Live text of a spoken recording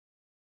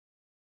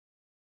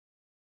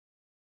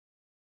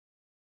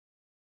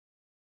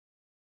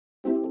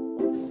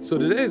So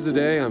today's the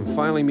day I'm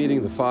finally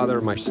meeting the father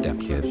of my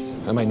stepkids.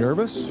 Am I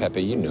nervous?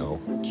 Pepe, you know,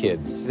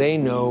 kids. They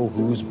know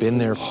who's been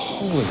there.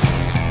 Holy...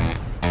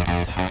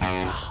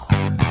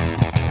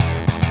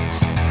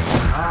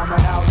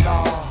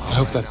 I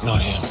hope that's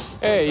not him.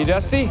 Hey, you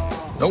Dusty?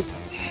 Nope.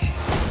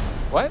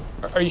 What?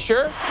 Are you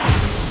sure?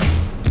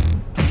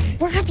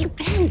 Where have you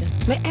been?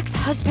 My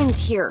ex-husband's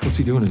here. What's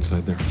he doing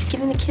inside there? He's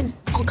giving the kids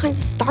all kinds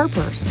of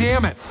starbursts.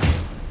 Damn it!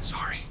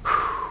 Sorry.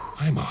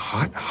 I'm a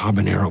hot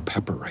habanero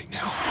pepper right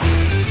now.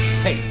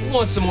 Hey,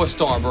 want some more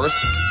Starburst?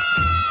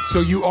 So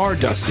you are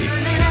Dusty.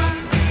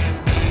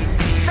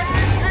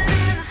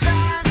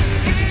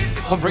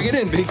 I'll bring it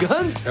in, big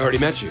guns. I already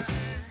met you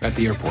at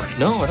the airport.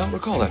 No, I don't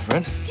recall that,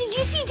 friend. Did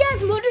you see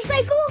Dad's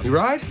motorcycle? You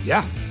ride?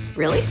 Yeah.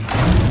 Really?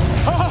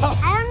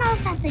 I don't know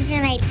if that's a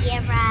good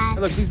idea, Brad.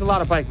 Look, she's a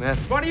lot of bike, man.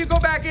 Why don't you go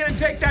back in and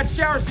take that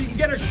shower so you can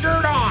get a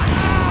shirt on?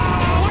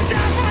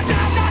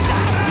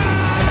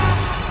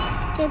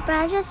 Did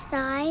Brad just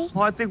die?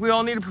 Well, I think we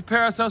all need to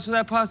prepare ourselves for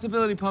that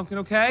possibility, Pumpkin,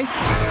 okay?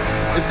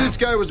 If this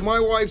guy was my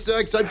wife's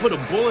ex, I'd put a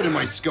bullet in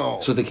my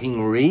skull. So the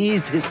king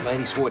raised his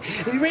mighty sword,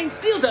 and he rained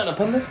steel down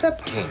upon the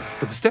Step King.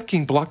 But the Step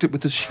King blocked it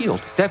with his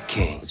shield. Step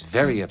King was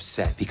very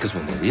upset because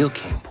when the real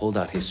king pulled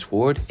out his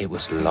sword, it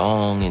was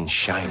long and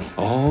shiny.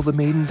 All the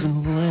maidens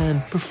in the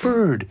land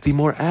preferred the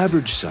more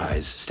average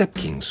size Step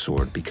King's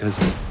sword because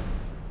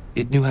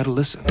it knew how to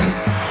listen.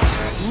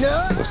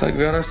 No! Looks like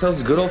we got ourselves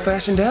a good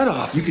old-fashioned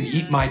dad-off. You can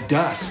eat my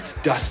dust,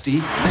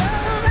 Dusty.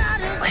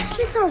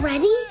 Christmas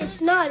already?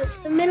 It's not. It's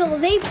the middle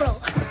of April.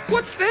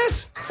 What's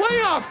this?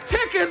 Playoff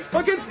tickets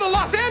against the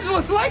Los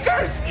Angeles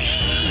Lakers?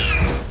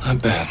 I'm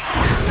bad.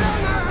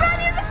 Brad,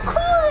 you're the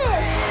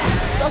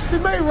coolest! Dusty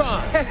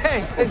Mayron!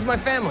 Hey, this is my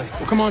family.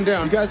 Well, come on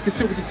down. You guys can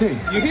sit with the team.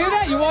 You hear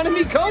that? You want to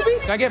meet Kobe?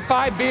 Can I get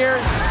 5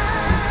 beers?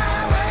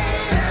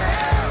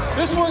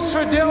 This one's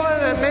for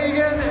Dylan and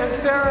Megan and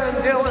Sarah and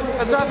Dylan,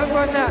 but nothing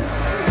but that.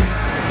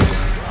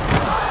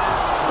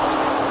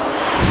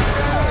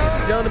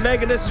 Dylan and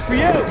Megan, this is for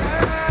you.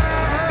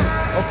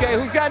 Okay,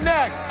 who's got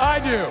next? I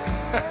do.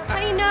 How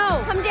do you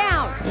know? Come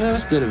down. Yeah,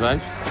 that's good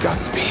advice.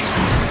 Godspeed.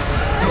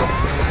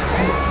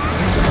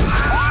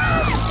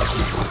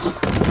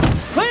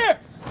 Clear!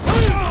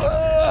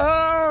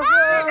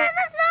 There's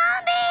a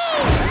zombie!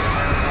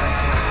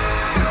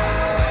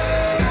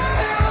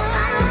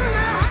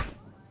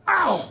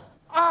 Ow!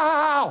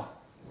 Ow!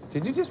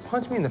 Did you just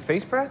punch me in the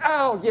face, Brad?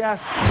 Ow,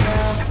 yes.